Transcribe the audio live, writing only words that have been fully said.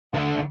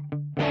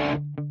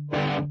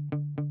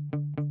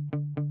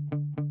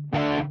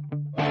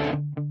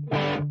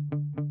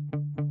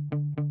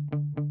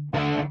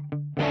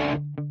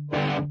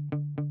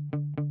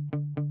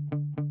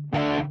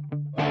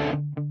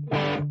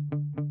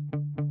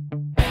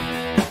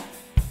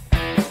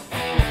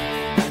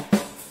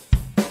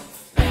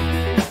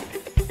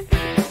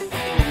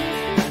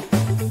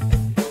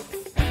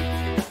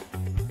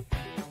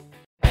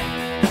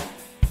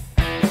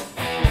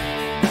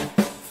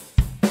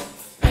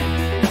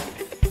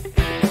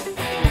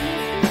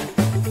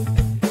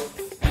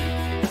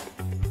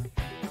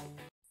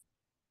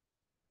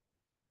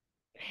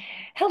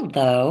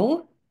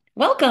Hello.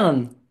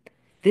 Welcome.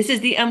 This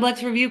is the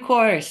MBLEx review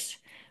course.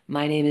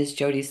 My name is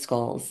Jodi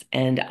Scholes,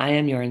 and I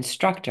am your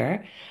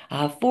instructor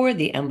for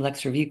the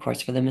MBLEx review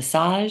course for the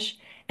Massage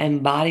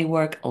and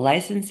Bodywork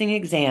Licensing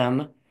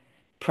Exam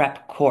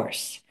Prep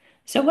course.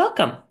 So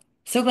welcome.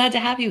 So glad to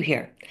have you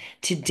here.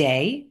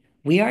 Today,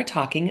 we are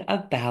talking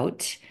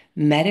about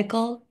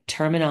medical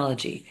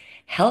terminology,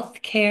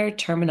 healthcare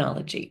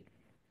terminology.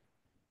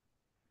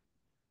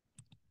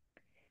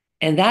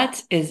 And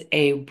that is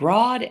a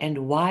broad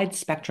and wide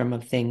spectrum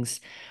of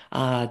things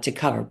to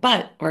cover.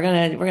 But we're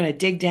gonna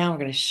dig down. We're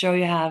gonna show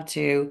you how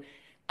to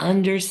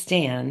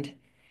understand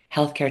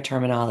healthcare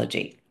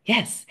terminology.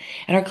 Yes,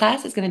 and our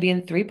class is going to be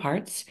in three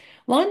parts.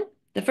 One,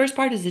 the first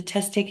part is a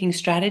test-taking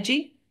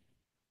strategy,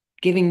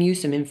 giving you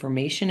some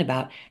information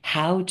about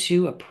how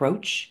to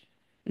approach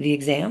the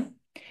exam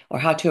or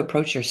how to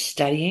approach your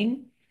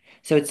studying.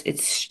 So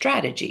it's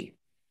strategy.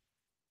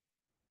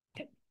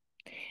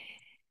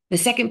 The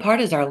second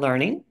part is our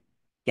learning.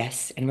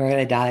 Yes, and we're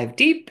going to dive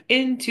deep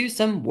into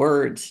some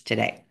words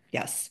today.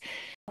 Yes.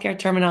 Healthcare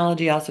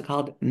terminology, also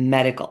called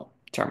medical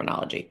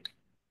terminology.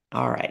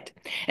 All right.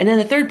 And then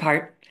the third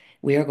part,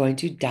 we are going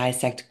to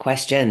dissect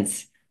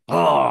questions.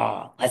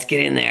 Oh, let's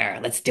get in there.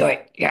 Let's do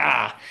it.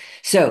 Yeah.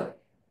 So,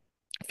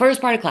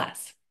 first part of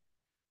class,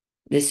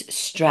 this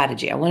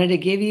strategy. I wanted to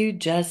give you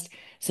just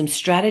some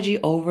strategy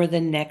over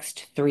the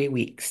next 3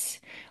 weeks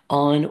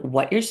on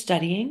what you're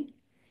studying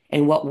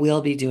and what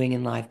we'll be doing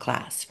in live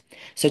class.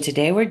 So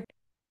today we're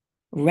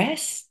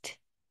rest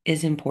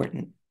is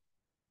important.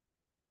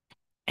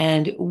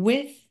 And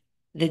with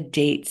the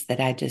dates that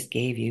I just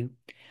gave you,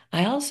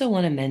 I also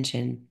want to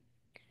mention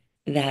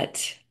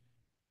that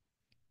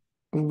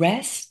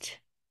rest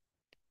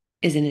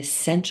is an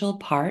essential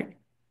part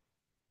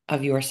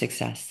of your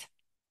success.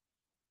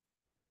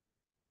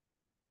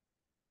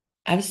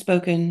 I've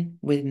spoken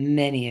with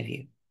many of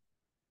you,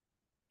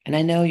 and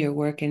I know you're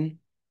working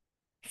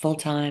full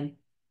time,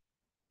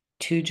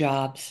 two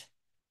jobs,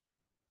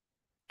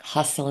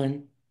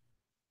 hustling,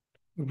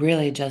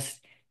 really just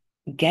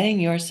getting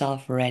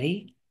yourself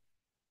ready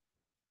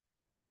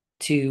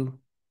to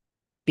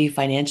be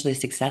financially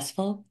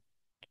successful.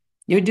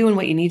 You're doing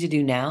what you need to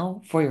do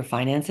now for your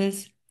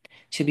finances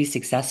to be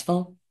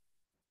successful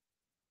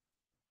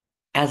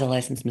as a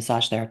licensed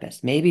massage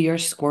therapist. Maybe you're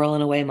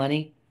squirreling away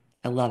money.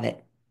 I love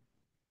it.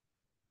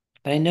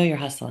 But I know you're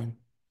hustling.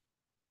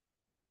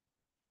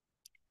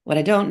 What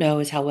I don't know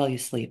is how well you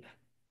sleep.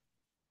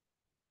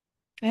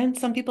 And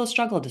some people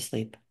struggle to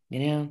sleep.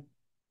 The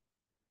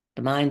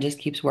mind just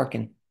keeps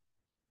working.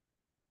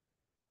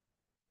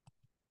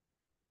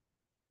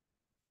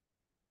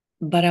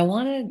 But I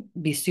want to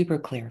be super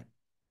clear.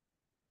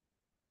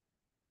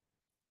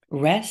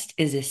 Rest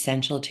is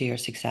essential to your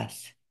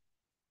success.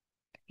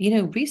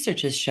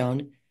 Research has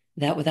shown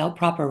that without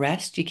proper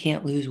rest, you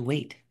can't lose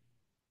weight.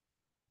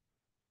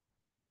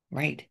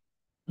 Right.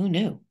 Who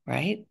knew,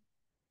 right?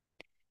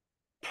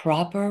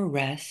 Proper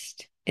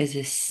rest is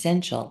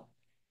essential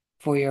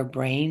for your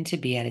brain to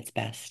be at its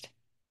best.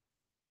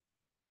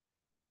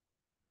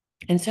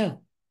 And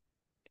so,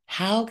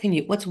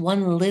 what's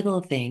one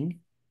little thing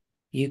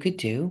you could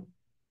do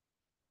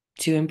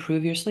to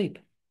improve your sleep?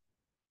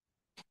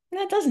 And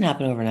that doesn't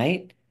happen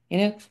overnight.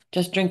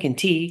 Just drinking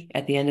tea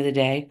at the end of the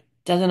day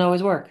doesn't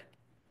always work.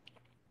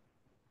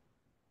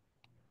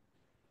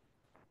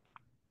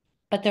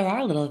 But there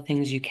are little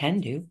things you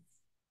can do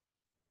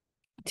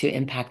to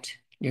impact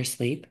your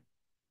sleep.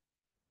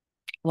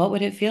 What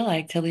would it feel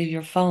like to leave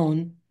your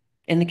phone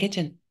in the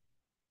kitchen?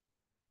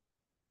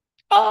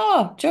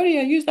 Oh, Jodi,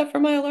 I use that for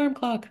my alarm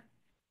clock.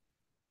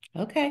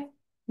 Okay,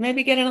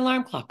 maybe get an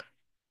alarm clock.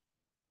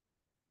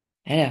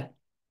 I know.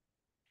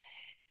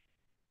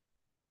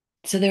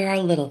 So there are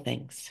little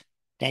things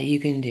that you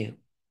can do.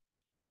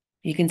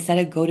 You can set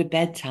a go to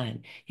bed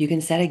time. You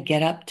can set a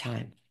get up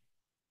time.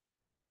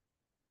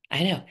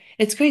 I know.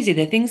 It's crazy.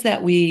 The things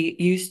that we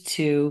used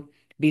to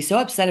be so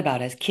upset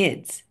about as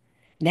kids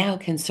now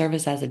can serve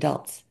us as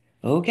adults.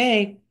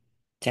 Okay,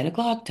 10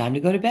 o'clock, time to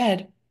go to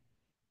bed.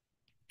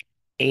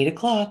 8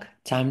 o'clock,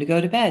 time to go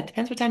to bed.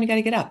 Depends what time you got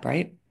to get up,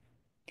 right?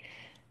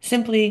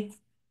 Simply,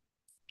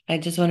 I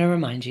just want to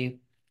remind you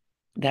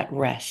that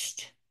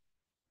rest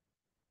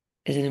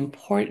is an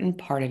important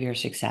part of your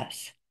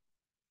success.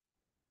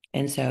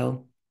 And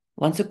so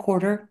once a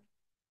quarter,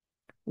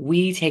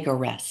 we take a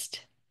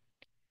rest.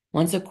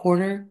 Once a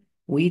quarter,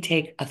 we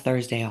take a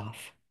Thursday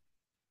off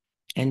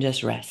and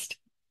just rest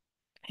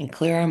and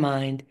clear our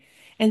mind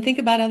and think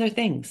about other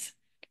things.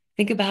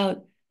 Think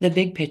about the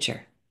big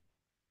picture.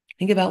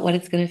 Think about what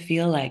it's going to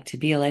feel like to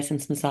be a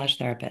licensed massage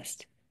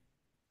therapist.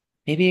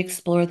 Maybe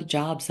explore the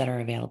jobs that are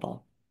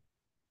available.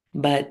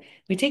 But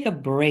we take a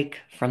break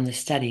from the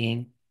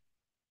studying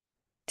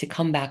to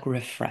come back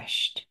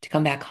refreshed, to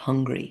come back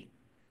hungry.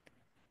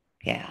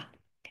 Yeah.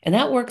 And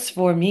that works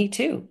for me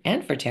too,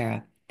 and for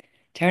Tara.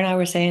 Tara and I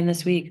were saying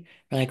this week,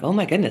 we're like, oh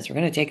my goodness, we're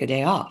going to take a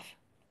day off.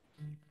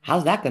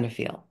 How's that going to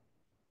feel?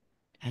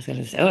 I was going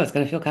to say, oh, it's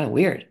going to feel kind of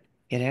weird,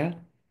 you know?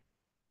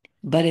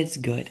 But it's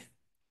good.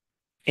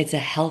 It's a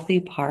healthy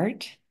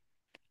part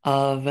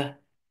of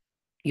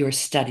your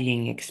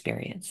studying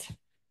experience.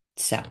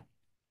 So,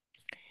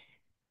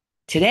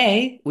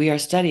 today we are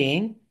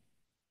studying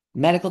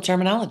medical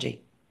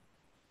terminology.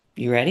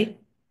 You ready?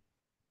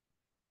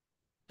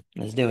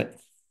 Let's do it.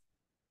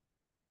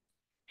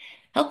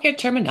 Healthcare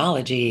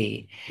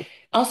terminology,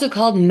 also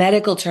called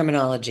medical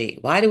terminology.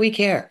 Why do we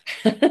care?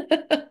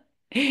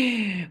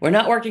 We're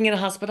not working in a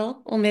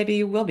hospital. Well, maybe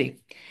you will be.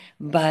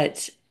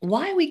 But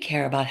why we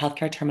care about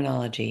healthcare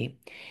terminology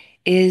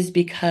is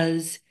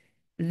because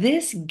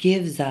this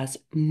gives us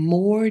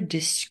more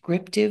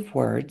descriptive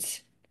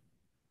words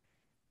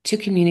to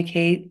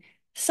communicate,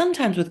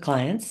 sometimes with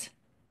clients,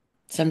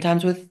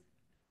 sometimes with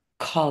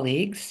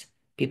colleagues,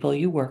 people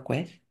you work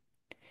with,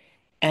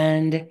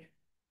 and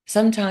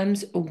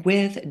sometimes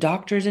with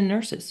doctors and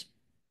nurses.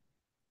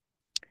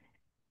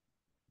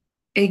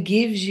 It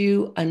gives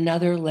you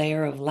another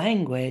layer of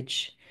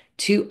language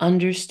to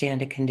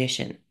understand a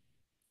condition.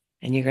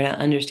 And you're going to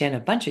understand a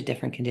bunch of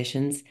different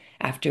conditions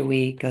after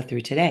we go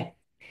through today.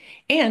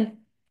 And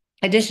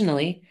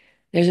additionally,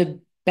 there's a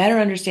better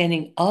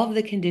understanding of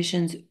the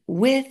conditions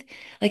with,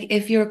 like,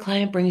 if your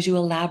client brings you a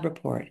lab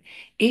report,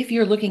 if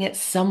you're looking at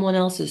someone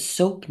else's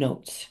soap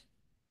notes,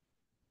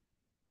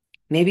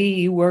 maybe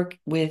you work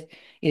with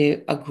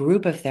a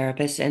group of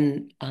therapists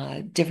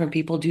and different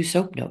people do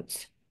soap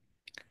notes.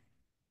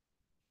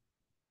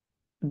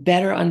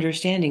 Better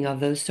understanding of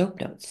those soap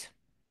notes.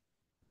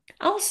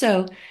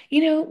 Also,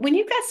 when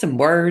you've got some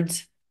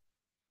words,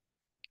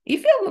 you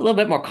feel a little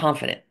bit more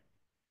confident,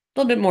 a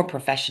little bit more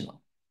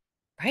professional,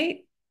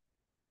 right?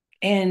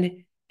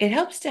 And it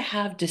helps to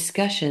have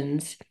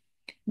discussions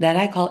that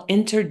I call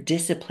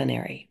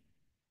interdisciplinary,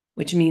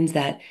 which means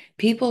that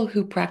people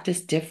who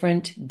practice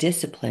different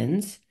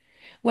disciplines,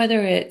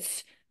 whether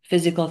it's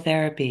physical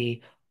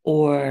therapy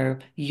or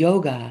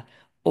yoga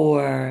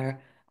or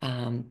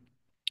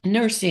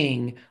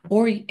nursing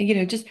or,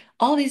 just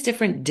all these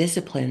different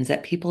disciplines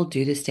that people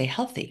do to stay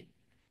healthy.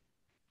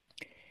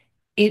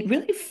 It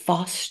really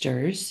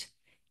fosters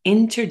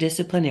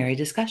interdisciplinary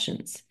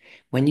discussions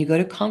when you go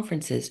to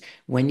conferences,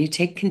 when you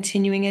take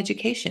continuing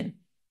education.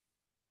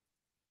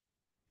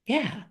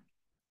 Yeah,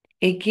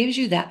 it gives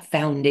you that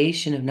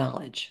foundation of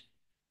knowledge.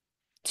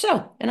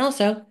 So, and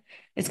also,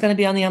 it's going to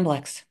be on the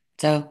MBLEx.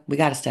 So we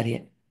got to study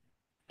it.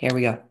 Here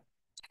we go.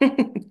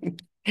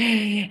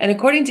 And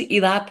according to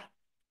ELAP,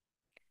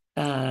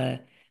 uh,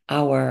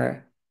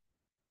 our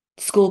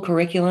school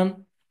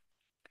curriculum,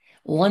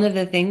 one of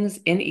the things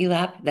in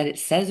ELAP that it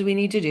says we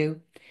need to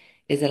do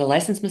is that a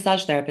licensed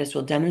massage therapist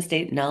will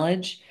demonstrate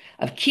knowledge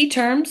of key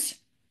terms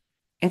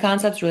and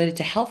concepts related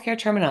to healthcare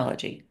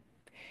terminology,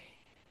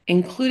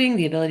 including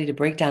the ability to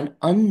break down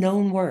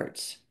unknown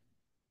words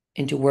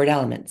into word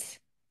elements,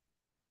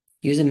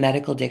 use a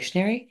medical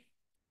dictionary,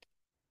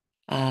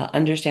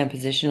 understand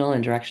positional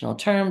and directional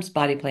terms,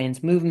 body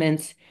planes,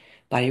 movements,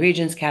 body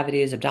regions,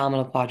 cavities,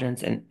 abdominal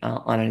quadrants, and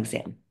on an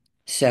exam.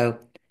 So,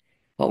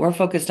 what we're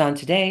focused on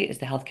today is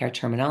the healthcare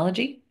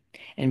terminology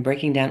and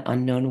breaking down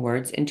unknown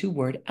words into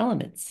word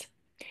elements.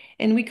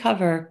 And we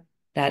cover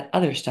that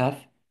other stuff,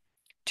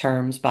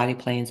 terms, body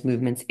planes,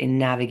 movements in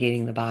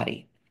navigating the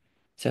body.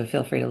 So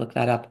feel free to look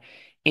that up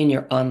in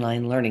your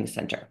online learning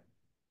center.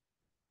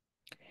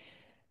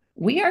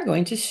 We are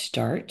going to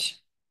start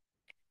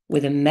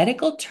with a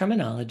medical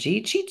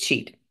terminology cheat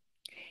sheet.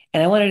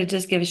 And I wanted to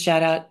just give a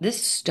shout out.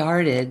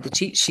 The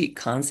cheat sheet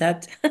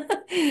concept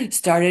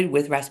started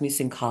with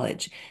Rasmussen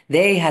College.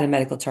 They had a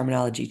medical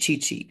terminology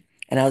cheat sheet.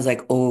 And I was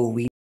like, oh,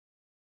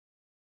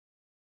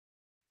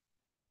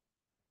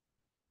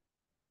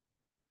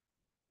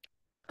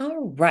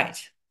 all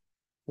right.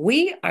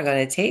 We are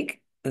going to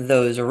take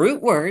those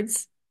root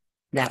words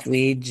that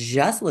we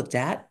just looked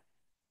at,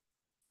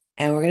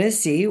 and we're going to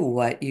see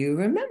what you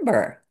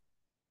remember.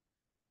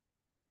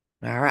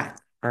 All right.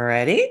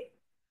 Ready?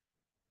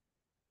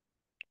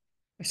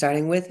 We're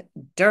starting with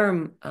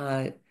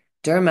dermata,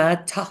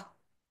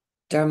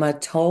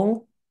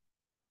 dermatome.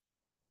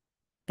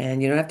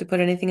 And you don't have to put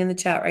anything in the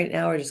chat right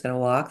now. We're just going to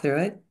walk through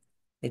it.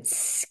 It's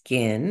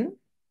skin,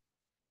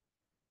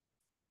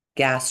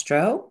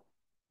 gastro.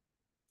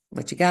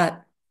 What you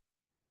got?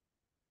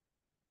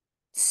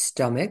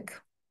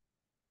 Stomach,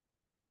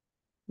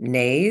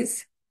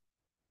 nase,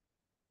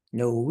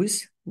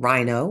 nose,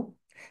 rhino,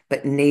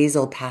 but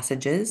nasal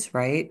passages,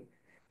 right?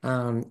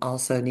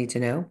 Also need to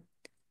know.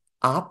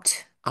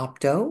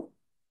 Opto,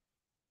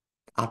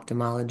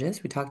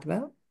 ophthalmologist, we talked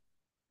about.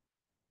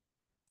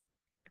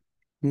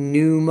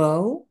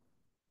 Pneumo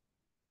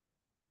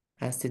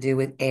has to do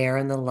with air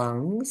in the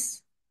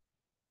lungs.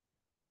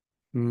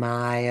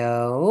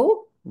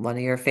 Myo, one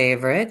of your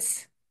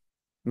favorites.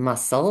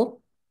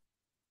 Muscle.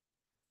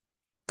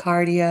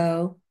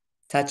 Cardio,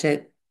 touch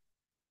it.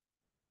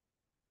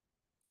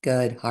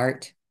 Good.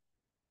 Heart.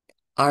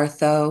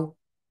 Artho,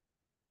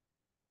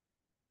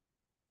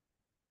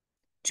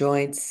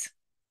 joints.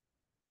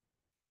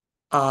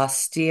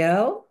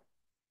 Osteo,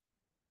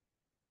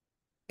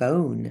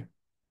 bone.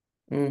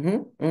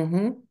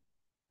 Mm-hmm.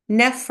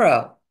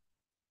 Nephro.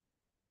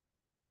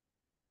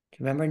 Do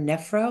you remember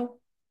nephro?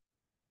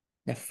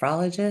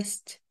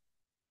 Nephrologist.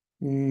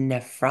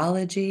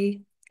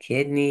 Nephrology,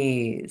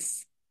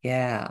 kidneys.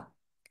 Yeah.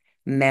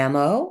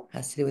 Mammo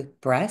has to do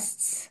with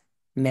breasts.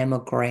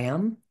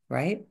 Mammogram,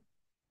 right?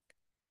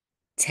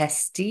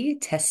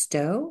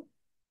 Testo.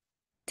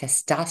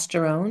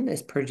 Testosterone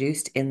is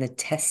produced in the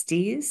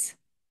testes.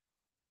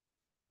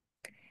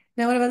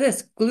 Now, what about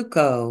this?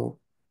 Glyco,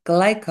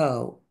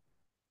 gluco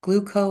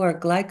or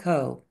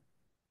glyco,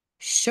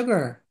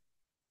 sugar.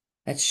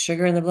 That's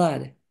sugar in the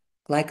blood.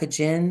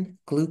 Glycogen,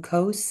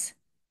 glucose,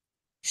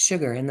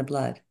 sugar in the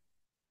blood.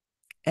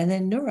 And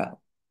then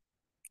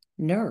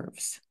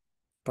nerves,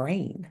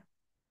 brain.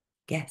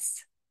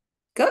 Yes.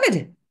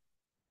 Good.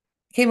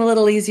 Came a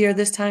little easier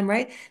this time,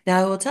 right? Now,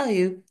 I will tell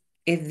you,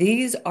 if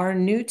these are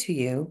new to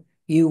you,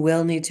 you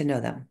will need to know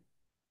them.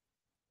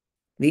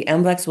 The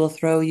MBLEx will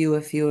throw you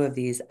a few of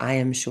these, I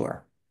am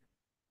sure.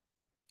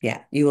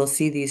 Yeah, you will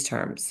see these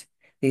terms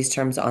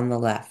on the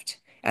left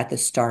at the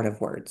start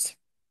of words.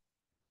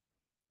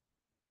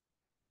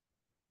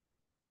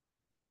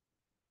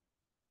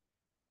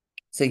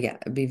 So yeah,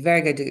 it'd be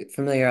very good to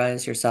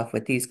familiarize yourself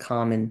with these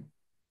common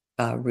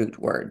root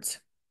words.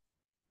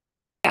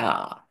 Yeah,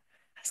 I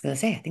was gonna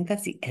say, I think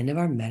that's the end of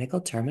our medical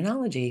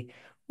terminology.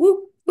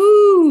 Woo,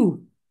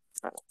 woo!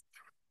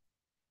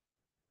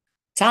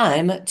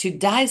 Time to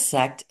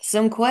dissect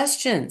some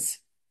questions.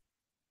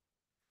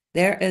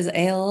 There is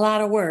a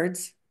lot of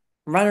words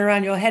running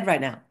around your head right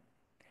now.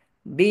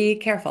 Be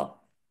careful.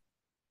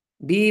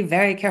 Be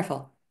very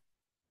careful.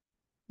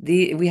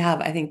 We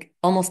have, I think,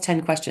 almost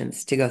 10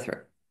 questions to go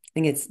through. I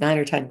think it's 9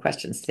 or 10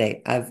 questions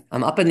today.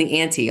 I'm up in the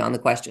ante on the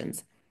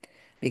questions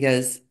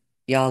because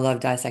y'all love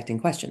dissecting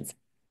questions.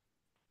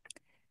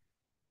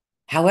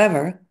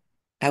 However,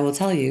 I will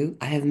tell you,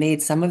 I have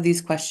made some of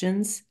these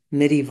questions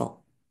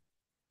medieval,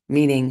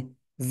 meaning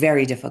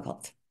very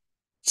difficult,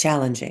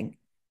 challenging.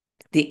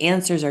 The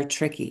answers are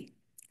tricky.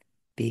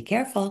 Be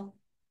careful.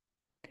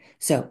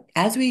 So,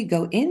 as we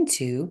go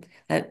into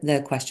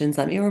the questions,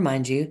 let me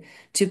remind you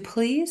to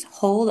please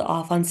hold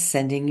off on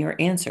sending your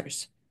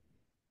answers.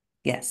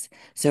 Yes.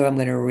 So, I'm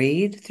going to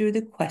read through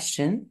the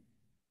question.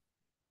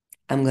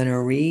 I'm going to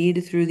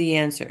read through the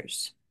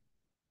answers.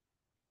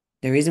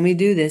 The reason we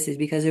do this is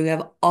because we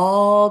have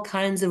all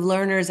kinds of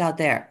learners out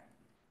there,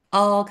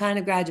 all kind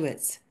of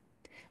graduates.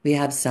 We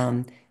have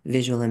some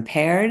visual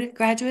impaired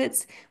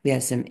graduates. We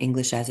have some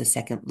English as a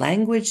second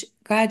language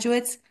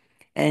graduates,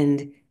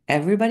 and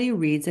everybody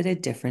reads at a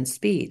different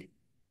speed.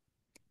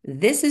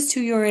 This is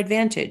to your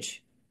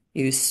advantage,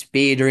 you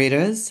speed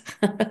readers.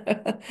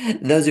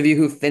 Those of you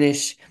who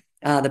finish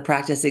the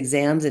practice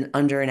exams in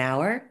under an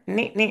hour,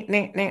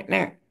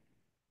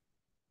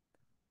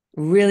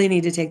 really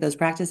need to take those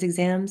practice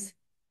exams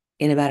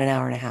in about an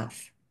hour and a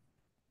half.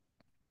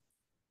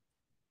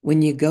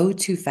 When you go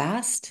too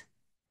fast,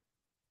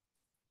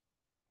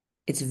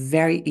 it's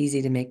very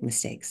easy to make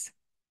mistakes.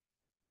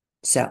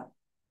 So,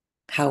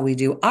 how we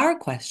do our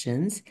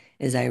questions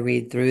is I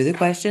read through the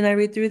question, I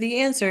read through the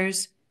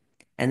answers,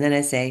 and then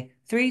I say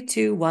 3,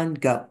 2, 1,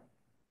 go.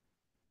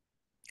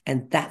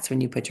 And that's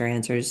when you put your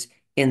answers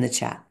in the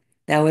chat.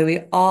 That way, we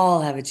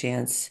all have a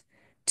chance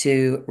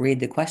to read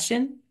the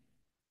question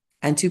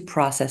and to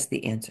process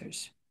the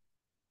answers.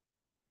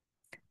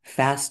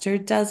 Faster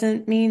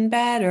doesn't mean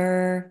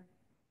better.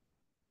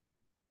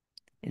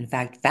 In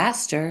fact,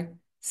 faster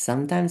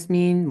sometimes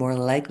mean more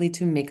likely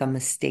to make a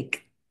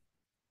mistake.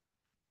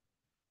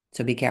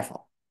 So be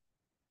careful.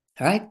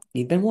 All right,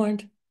 you've been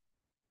warned.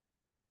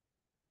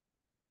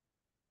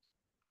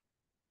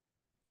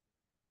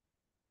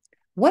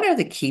 What are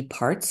the key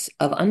parts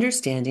of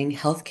understanding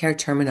healthcare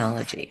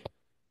terminology?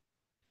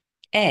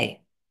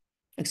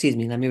 Excuse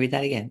me, let me read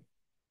that again.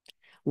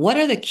 What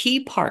are the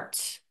key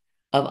parts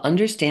of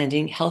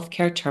understanding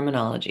healthcare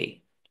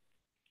terminology?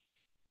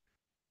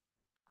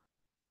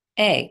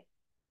 A,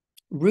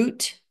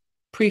 root,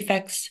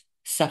 prefix,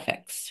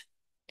 suffix.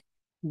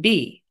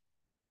 B,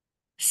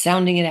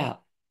 sounding it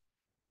out.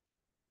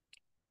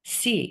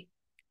 C,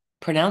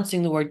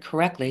 pronouncing the word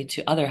correctly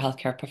to other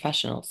healthcare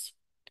professionals.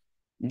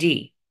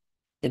 D,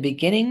 the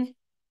beginning,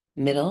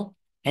 middle,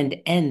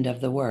 and end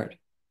of the word.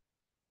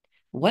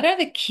 What are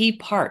the key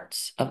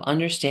parts of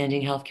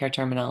understanding healthcare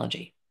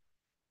terminology?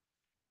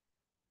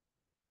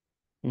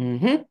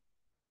 Mm-hmm.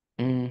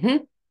 Mm-hmm.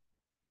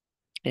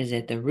 Is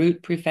it the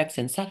root, prefix,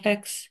 and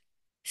suffix?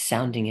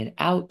 Sounding it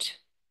out?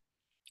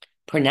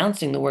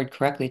 Pronouncing the word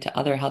correctly to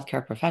other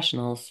healthcare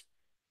professionals?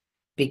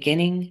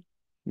 Beginning,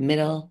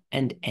 middle,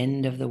 and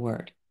end of the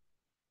word.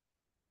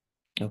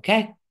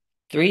 Okay.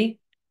 3,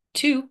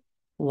 2,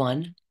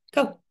 1,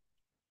 go.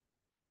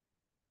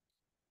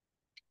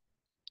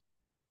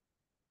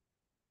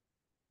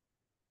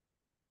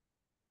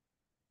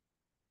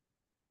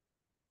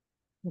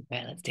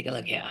 Okay, let's take a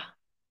look here.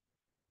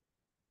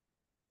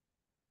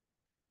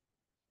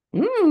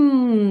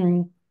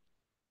 Mmm,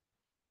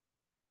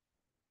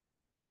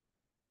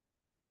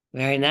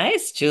 very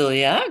nice,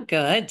 Julia.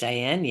 Good.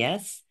 Diane,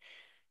 yes.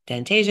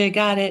 Dantasia,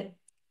 got it.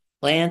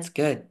 Lance,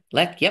 good.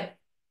 Lek, yep.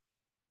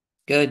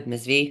 Good.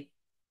 Ms. V.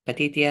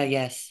 Patithia,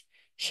 yes.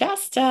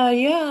 Shasta,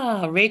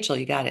 yeah. Rachel,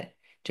 you got it.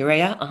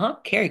 Durea, uh-huh.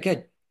 Carrie,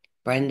 good.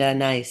 Brenda,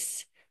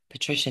 nice.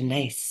 Patricia,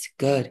 nice.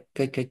 Good,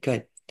 good, good,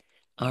 good.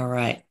 All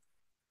right.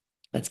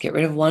 Let's get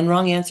rid of one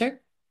wrong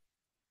answer.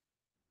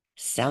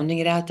 Sounding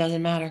it out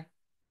doesn't matter.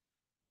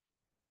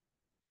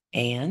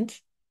 And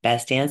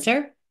best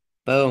answer,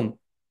 boom,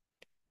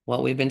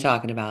 what we've been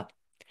talking about.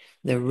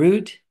 The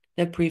root,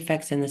 the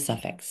prefix, and the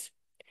suffix.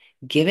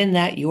 Given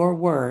that your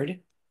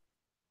word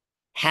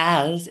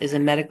has is a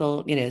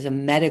medical, is a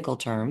medical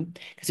term,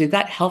 because we've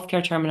got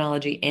healthcare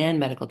terminology and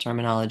medical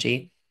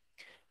terminology.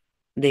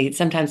 They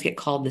sometimes get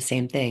called the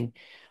same thing.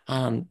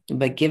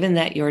 But given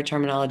that your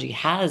terminology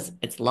has,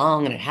 it's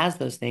long and it has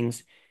those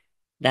things,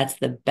 that's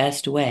the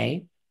best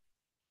way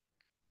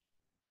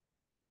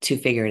to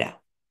figure it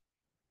out.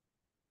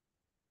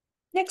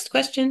 Next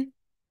question.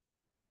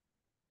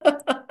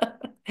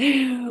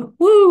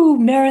 Woo,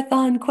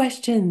 marathon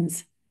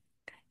questions.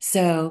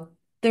 So,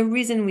 the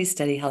reason we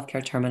study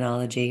healthcare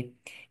terminology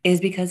is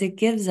because it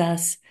gives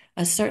us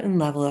a certain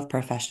level of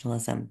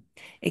professionalism.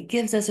 It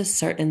gives us a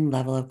certain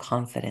level of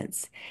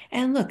confidence.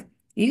 And look,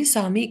 you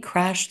saw me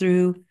crash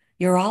through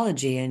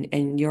urology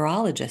and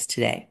urologist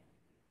today.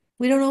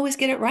 We don't always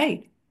get it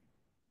right.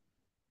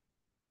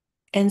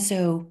 And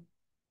so,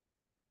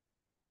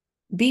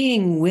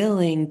 being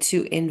willing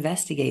to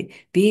investigate,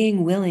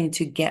 being willing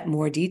to get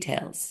more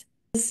details,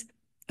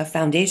 a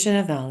foundation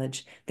of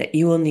knowledge that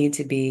you will need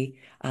to be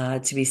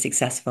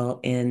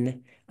successful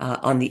in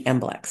on the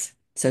MBLEx.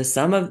 So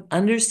some of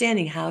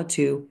understanding how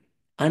to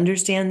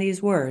understand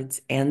these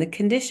words and the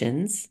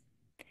conditions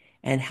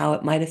and how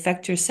it might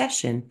affect your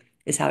session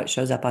is how it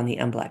shows up on the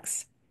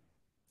MBLEx.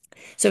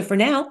 So for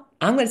now,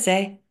 I'm going to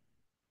say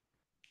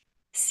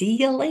see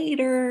you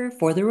later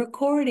for the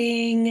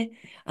recording.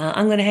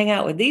 I'm going to hang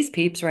out with these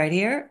peeps right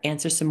here,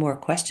 answer some more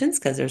questions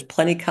because there's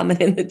plenty coming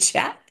in the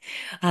chat.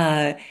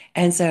 Uh,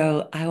 and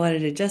so I wanted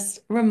to just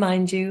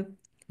remind you,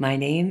 my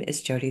name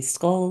is Jodi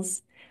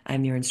Skulls.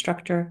 I'm your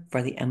instructor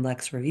for the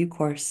MBLEx review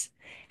course.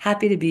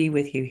 Happy to be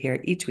with you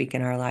here each week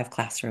in our live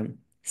classroom.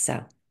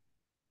 So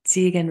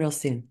see you again real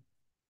soon.